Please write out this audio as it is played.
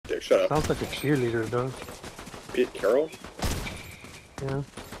shut up. Sounds like a cheerleader, though. Pete Carroll? Yeah.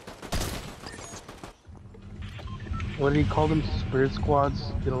 What did he call them? Spirit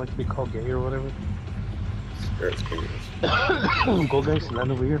squads? They don't like to be called gay or whatever. Spirit Squeeze. Go guys,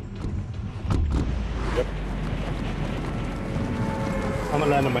 land over here. Yep. I'm gonna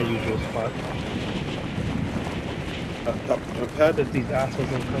land on my usual spot. Top jump pad. If these assholes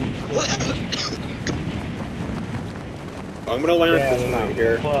don't come close. I'm gonna land Yeah, this one right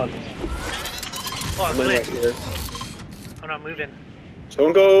here. Fucked. Oh, I'm I'm landing right lit. here. I'm not moving.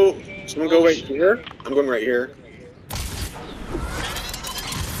 Someone go right here. I'm going right here.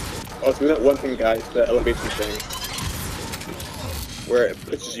 Oh, it's that one thing, guys, the elevation thing. Where it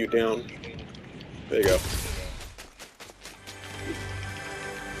pushes you down. There you go.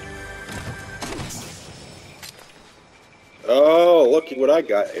 Oh, look what I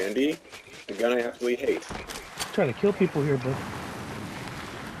got, Andy. The gun I absolutely hate. I'm trying to kill people here, bro.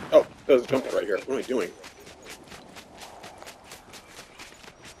 Oh, there's a jump pad right here. What am I doing?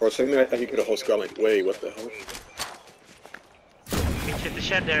 For a second there, I thought you could have whole squad. Like, wait, what the hell? You can hit the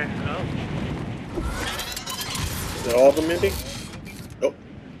shed there. Oh. Is that all of them, Andy? Oh,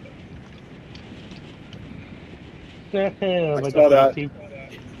 I saw that. You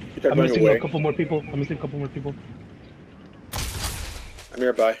you tried I'm running missing away. a couple more people. I'm missing a couple more people. I'm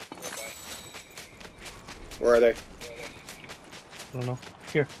nearby. Where are they? I don't know.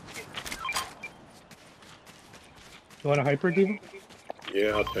 Here. You want a hyper, Diva? Yeah,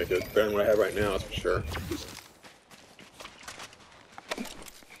 I'll take it. Better than what I have right now, that's for sure.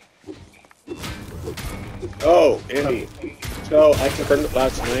 Oh, Andy. So, I confirmed it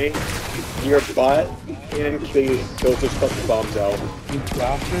last night. Your bot can kill those fucking bombs out. You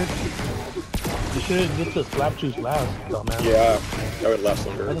bastard. You should have get the slap juice last, dumbass. Yeah, that would last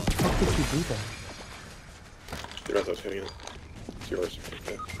Why longer. the fuck did you do that? You know, I was hitting it. It's yours.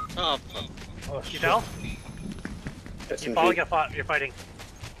 Okay. Oh, Oh, You shit. fell? SMG. You probably got fought. You're fighting.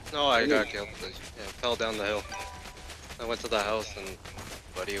 no, I got killed. Yeah, fell down the hill. I went to the house and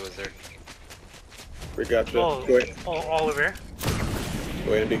Buddy was there. We got you. Oh, Go ahead. all over here.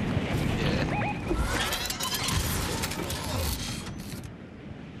 Go ahead, Andy. Yeah.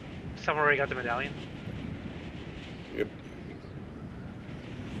 Somewhere where you got the medallion. Yep.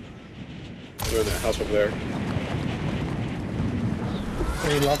 We're in that house over there.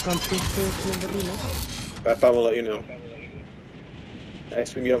 Any lock on truth, nobody know? If I will let you know. I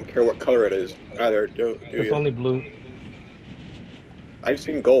assume you don't care what color it is. Either, do It's you? only blue. I've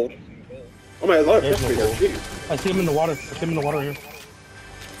seen gold. Oh my, a lot of There's no history there. gold. Jeez. I see him in the water. I see him in the water here.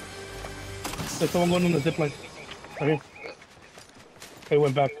 There's someone going on the zip line. Right here. Hey,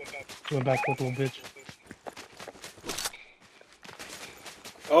 went back. He went back, that little bitch.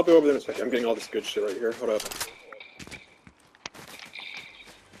 I'll be over there in a second. I'm getting all this good shit right here. Hold up.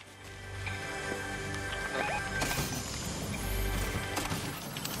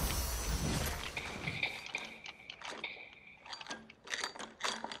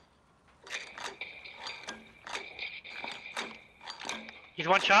 He's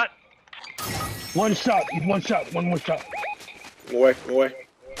one shot. One shot. One shot. One more shot. No way, no way.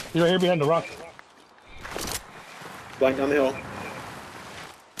 He's right here behind the rock. Flying down the hill.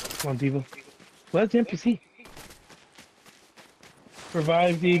 Come on, Diva. Where's the NPC?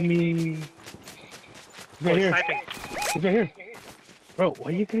 Reviving me. He's Oh, right he's here. sniping. He's right here. Bro,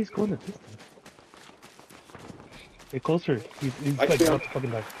 why are you guys going to this thing? Get closer. He's I like see him. about to fucking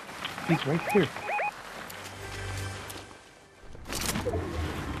die. He's right here.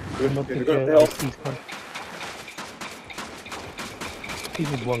 I'm up You're to going to get help. these cars. He's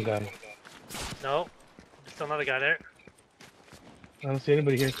just one guy. No. There's still another guy there. I don't see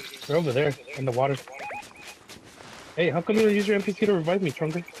anybody here. They're over there in the water. Hey, how come you don't use your NPC to revive me,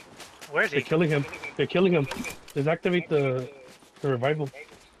 Trunker? Where is They're he? killing him. They're killing him. Deactivate the revival.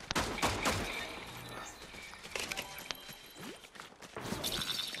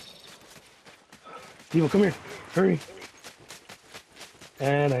 Diva, come here. Hurry.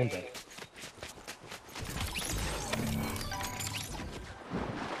 And I'm dead.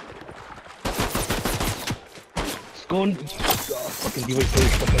 Just go and... Oh, fucking Diva doing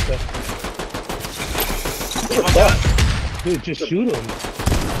stuff like that. Dude, just shoot him.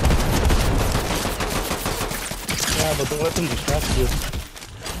 Yeah, but don't let them distract you.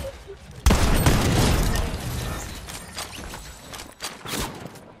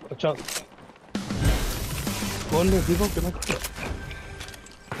 Watch out. Go in there, Diva. Get my car.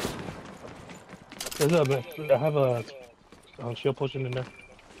 I have a shield potion in there.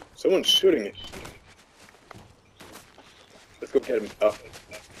 Someone's shooting it. Let's go get him up.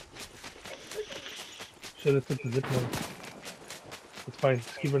 Should have took the zip line. It's fine.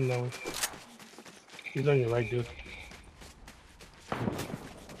 Just keep running that way. He's on your right, dude.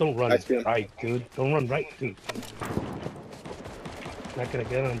 Don't run I see him. right, dude. Don't run right, dude. Not gonna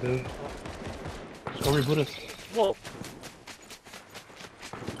get him, dude. Just go reboot us. Whoa.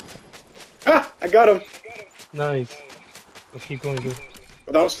 Ah! I got him! Nice. Let's keep going, dude.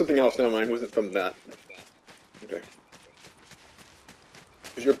 Well, that was something else. Never mind. It wasn't from that. Okay.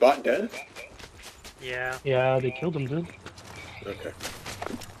 Is your bot dead? Yeah. Yeah, they killed him, dude. Okay.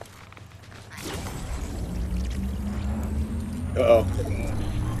 Uh-oh.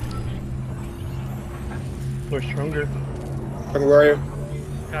 We're stronger. From where are you?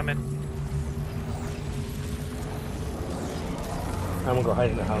 Coming. I'm gonna go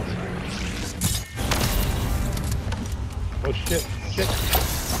hide in the house. Oh shit, shit.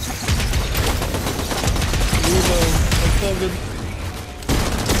 I'm covered.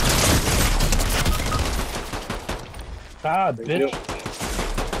 Ah, Thank bitch. you.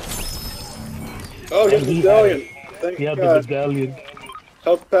 Oh, here's the He medallion! Thank He had the God. medallion.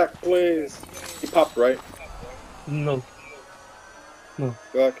 Health pack, please. He popped, right? No, Fucking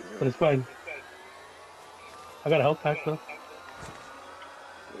but hell. it's fine. I got a health pack though.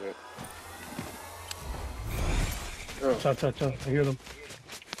 Yeah. Oh, Shot, shot, shot. I hear them.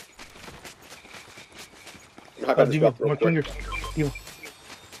 how about this Diva, drop real more quick? fingers. Diva.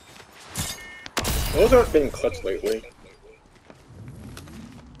 Those aren't being clutched lately.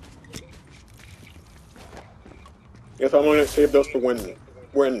 Yes, I'm gonna save those for when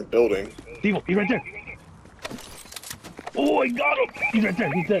we're in the building. Diva, he's right there. Oh, I got him. He's right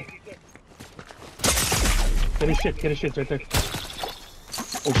there. He's dead. Get his shit. Get his shit right there.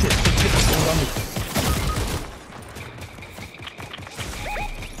 Oh shit. Shit. Someone's on me.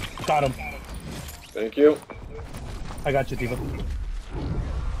 Got him. Thank you. I got you, Diva.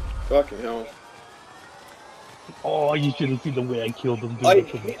 Fucking hell. Oh, you should have seen the way I killed him, dude. I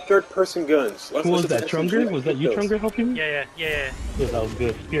hate third-person guns. Who was that, Trunger? Was that you, Trunger? Trunger, helping me? Yeah. Yeah, that was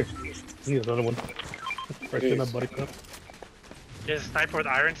good. Here. Here's another one. Right in that buttercup. There's a sniper with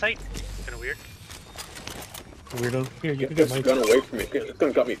iron sight. Kinda weird. Weirdo. Here, you Get can get this mine. gun away from me. This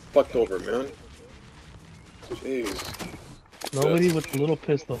gun got me fucked over, man. Jeez. Nobody with the little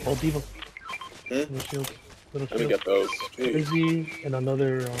pistol. Oh, Diva. Hmm? Little shield. Little Let me shield. get those. Jeez. Izzy and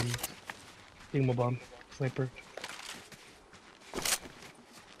another thingamabomb. Sniper.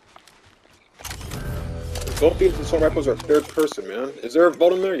 Both these assault rifles are third person, man. Is there a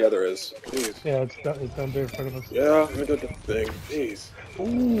vault in there? Yeah, there is. Jeez. Yeah, it's down there in front of us. Yeah, let me do the thing. Jeez.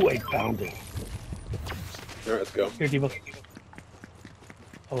 Ooh, I found it. Alright, let's go. Here, Diva.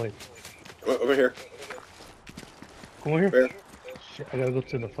 Oh, wait. Over here. Come over here. Where? Shit, I gotta go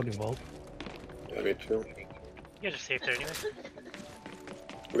to the fucking vault. Yeah, me too. You guys are safe there anyway.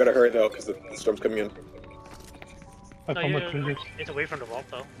 We gotta hurry though, because the storm's coming in. I No, found my you- fingers. It's away from the vault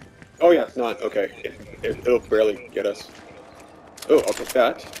though. Oh yeah, it's not. Okay. It'll barely get us. Oh, I'll take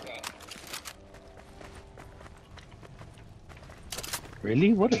that.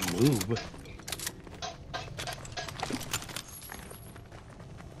 Really? What a move.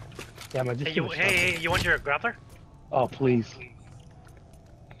 Damn, I just Hey, hit a shot. hey, you want your grappler? Oh, please.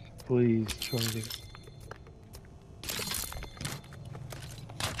 Please, Trunger.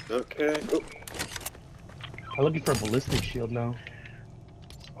 Okay. Oh, I'm looking for a ballistic shield now.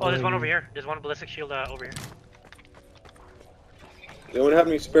 Oh, there's one over here. There's one ballistic shield over here. does anyone have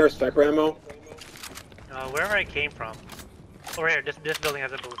any spare sniper ammo? Wherever I came from. Over here. This building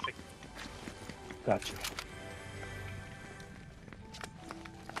has a ballistic. Gotcha.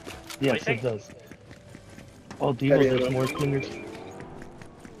 Yes, do you it does. Oh, Devo, Heavy there's ammo. more slingers.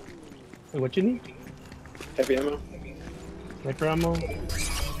 Wait, what you need? Heavy ammo? Sniper ammo?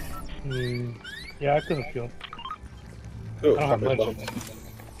 Yeah, I could have killed. Oh, I don't have probably much. bomb.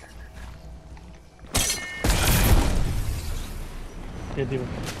 Yeah, Devo.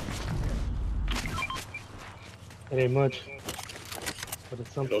 It ain't much. But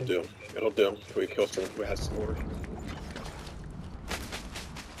it's something. It'll do. It'll do. Until we kill someone who has some more.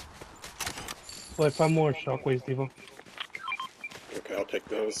 Well, I found more shockwaves, Devo. Okay, I'll take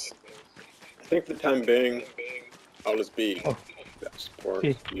those. I think for the time being, I'll just be Oh. that support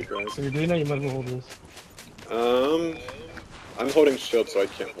Okay. you guys. So you're doing that, you might as well hold this. I'm holding shield, so I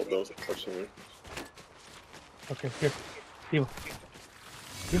can't hold those, unfortunately. Okay, here. Devo.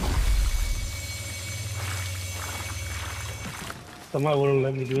 Devo. Somehow it wouldn't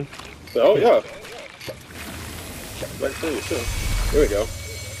let me do it. So, oh yeah. Right through you too. Here we go.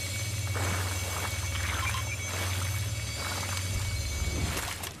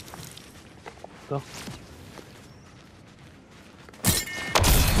 Go.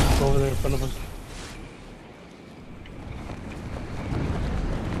 Go over there in front of us.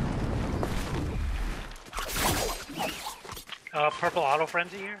 Purple auto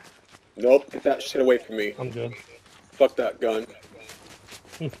frenzy here. Nope, get that shit away from me. I'm good. Fuck that gun.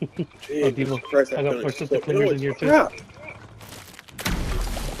 Oh, Jesus Devo, Christ, that I got gun is persistent so... clingers No, in here it's too. crap.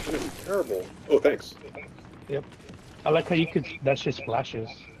 That is terrible. Oh, thanks. Yep. I like how you could. That shit splashes.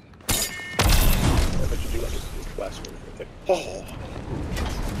 I bet you do like this last one. Okay. Oh.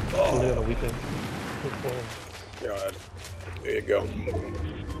 Only on Oh, the weekend. God. There you go.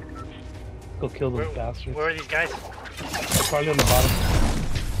 Go kill those bastards. Where are these guys? They're probably on the bottom.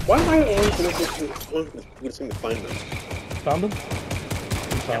 Why am I the only one missing to find them? Found them?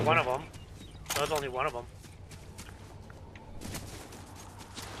 Yeah, one of them. There's only one of them.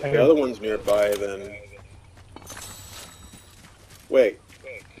 If the other one's nearby, then... Wait,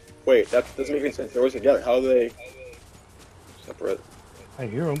 that doesn't make any sense. They're always together. How are they separate? I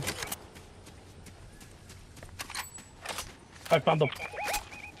hear them. I found them.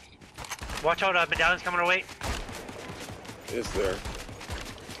 Watch out, medallions coming our way. Is there?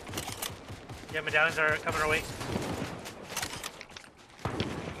 Yeah, medallions are coming our way.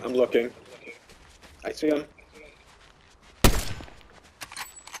 I'm looking. I see them.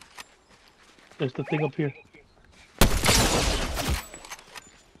 There's the thing up here.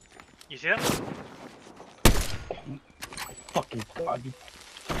 You see them? Fucking god.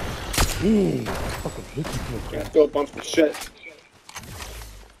 Fucking hate you. Yeah, still bumps the shit.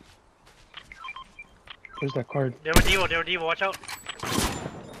 Where's that card? They were Devo, watch out.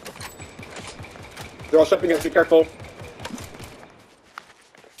 They're all stepping in. Be careful.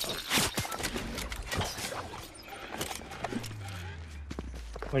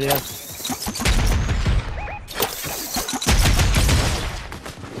 Where are you at?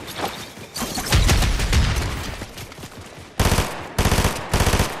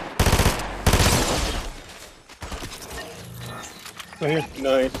 Right here.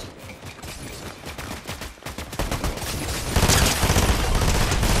 Nice.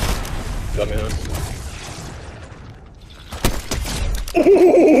 Dumbass.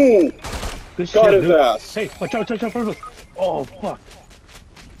 Ooh! Good Got shit, his dude. ass. Hey, watch out, front of us. Oh, fuck.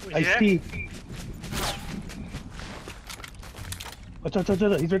 Was I he there? see. Watch out. He's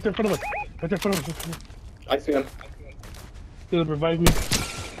right there in front of us. Right there in front of us. I see him. Dude, revive me.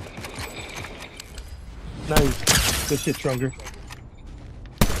 Nice. Good shit, Stronger.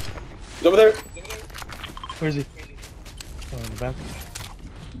 He's over there. Where is he? Oh, in the back.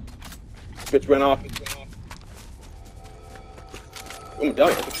 Bitch went off. Oh, I'm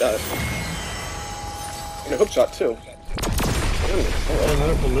dying. Look at that. And a hook shot, too. Damn it. Oh,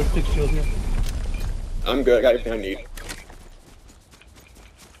 another ballistic shield here. I'm good. I got everything I need.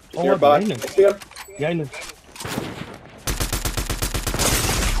 He's Oh, nearby. behind him. I see him. Yeah, I know.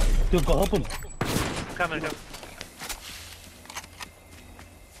 Dude, go help him. Coming.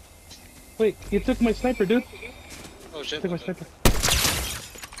 Wait, you took my sniper, dude. Oh shit. Took my sniper.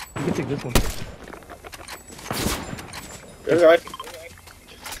 You can take this one. Good, alright.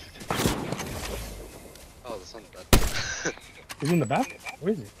 Oh, the sun's dead. Is he in the back?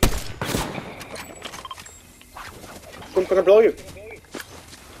 Where is he? I'm gonna blow you.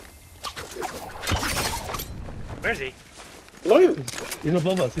 Where is he? Blow you. He's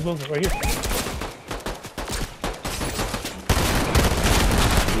above us. He's above us. Right here.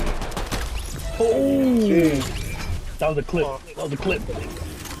 Oh! Jeez. That was a clip. That was a clip.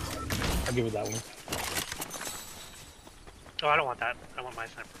 I'll give it that one. Oh, I don't want that. I want my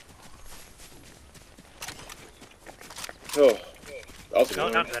sniper. Oh. That was No,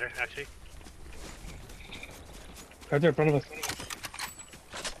 annoying. not better, actually. Right there in front of us.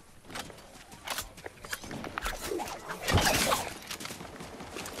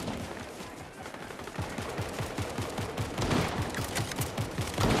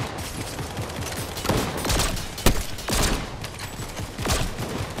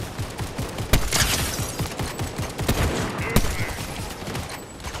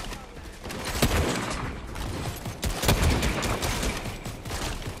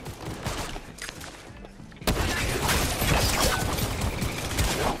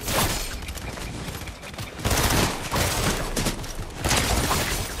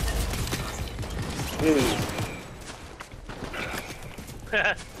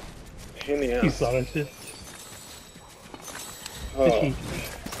 In the He ass. saw that shit. Oh. Did he?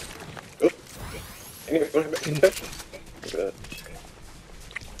 Oop. Anyway, what happened? Look at that.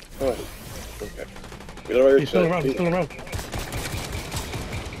 Oh. Okay. Get over He's still around. He's still around.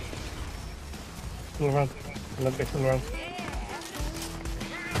 Still around. Another guy still around.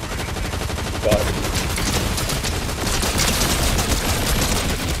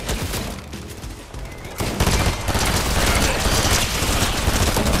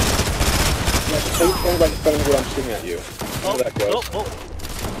 Don't like what I'm shooting at you. Oh, that goes. oh, oh.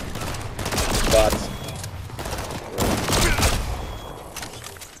 Bots.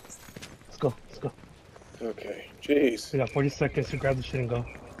 Let's go. Let's go. Okay. Jeez. We got 40 seconds to grab the shit and go.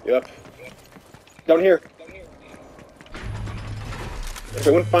 Yep. Down here. If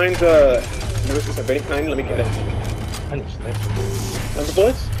anyone finds Nemesis of any kind, let me get it. I need sniper. Number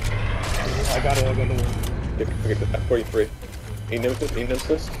bullets? I got it. I got it. Okay, at 43. Need Nemesis? Need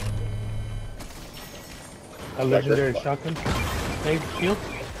Nemesis? A legendary shotgun. Hey, shield?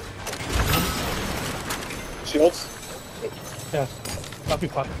 Shields? Yeah. Copy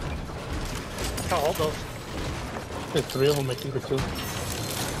pot. Can't hold those. There's 3 of them, I think, or 2.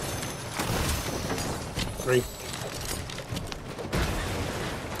 3.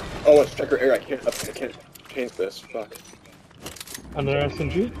 Oh, it's Striker Air. I can't change this. Fuck. Another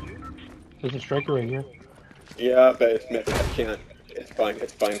SMG? There's a striker right here. Yeah, but it's missing. I can't. It's fine.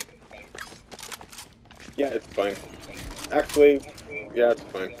 It's fine. Yeah, it's fine. Actually, yeah, it's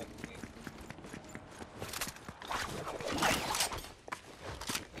fine.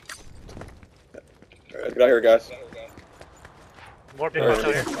 Alright, get out here, guys. More big ones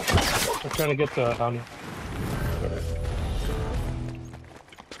out here. I'm trying to get the bounty.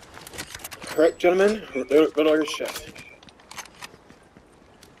 Alright, gentlemen, load all your shit.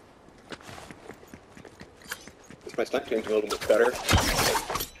 Is my sniper game a little bit better?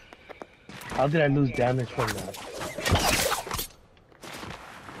 How did I lose damage from that?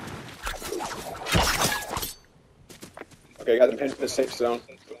 Okay, I got them pinned to the safe zone.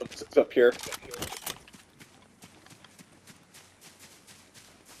 It's up here.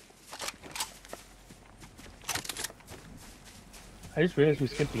 I just realized we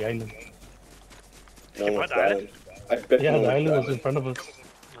skipped the island. No one What, wants the that island? island. I bet Yeah, no the one island wants was in front of us.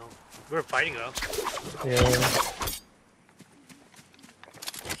 No. We were fighting though. Yeah.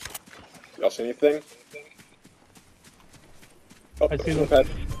 Y'all see anything? Oh, I see them. pad.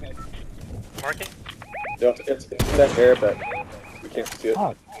 Mark it? No, it's in that air, but we can't see it.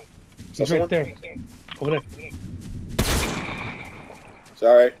 Ah, Is he's that right someone? there. Over there.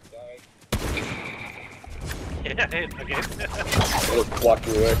 Sorry. Yeah, I hit again. It'll block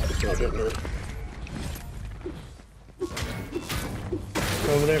you away. It's not getting me.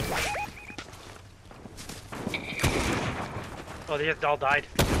 Over there. Oh, they just all died.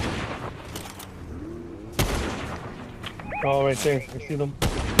 Oh, right there. I see them.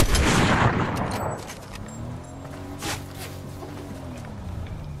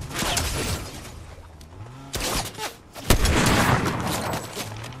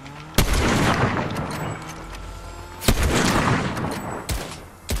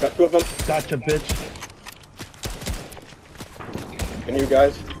 Got 2 of them. Gotcha, bitch. And you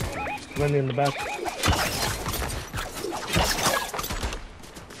guys? Running in the back.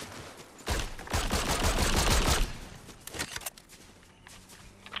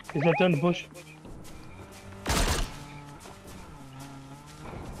 He's right there in the bush.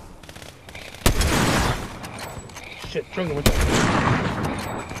 Shit, Trunga, what's that?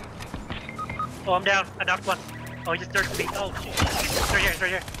 Oh, I'm down. I knocked one. Oh, he just started to me. Oh, shit. It's right here, it's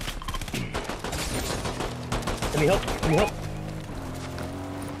right here. Any help? Any help?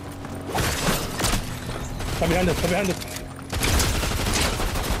 Come behind us, come behind us.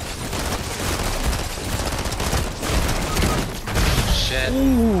 Shit.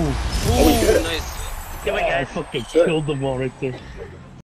 Ooh. Oh, we did it. Nice. Get away, I guys. fucking Good. killed them all right there.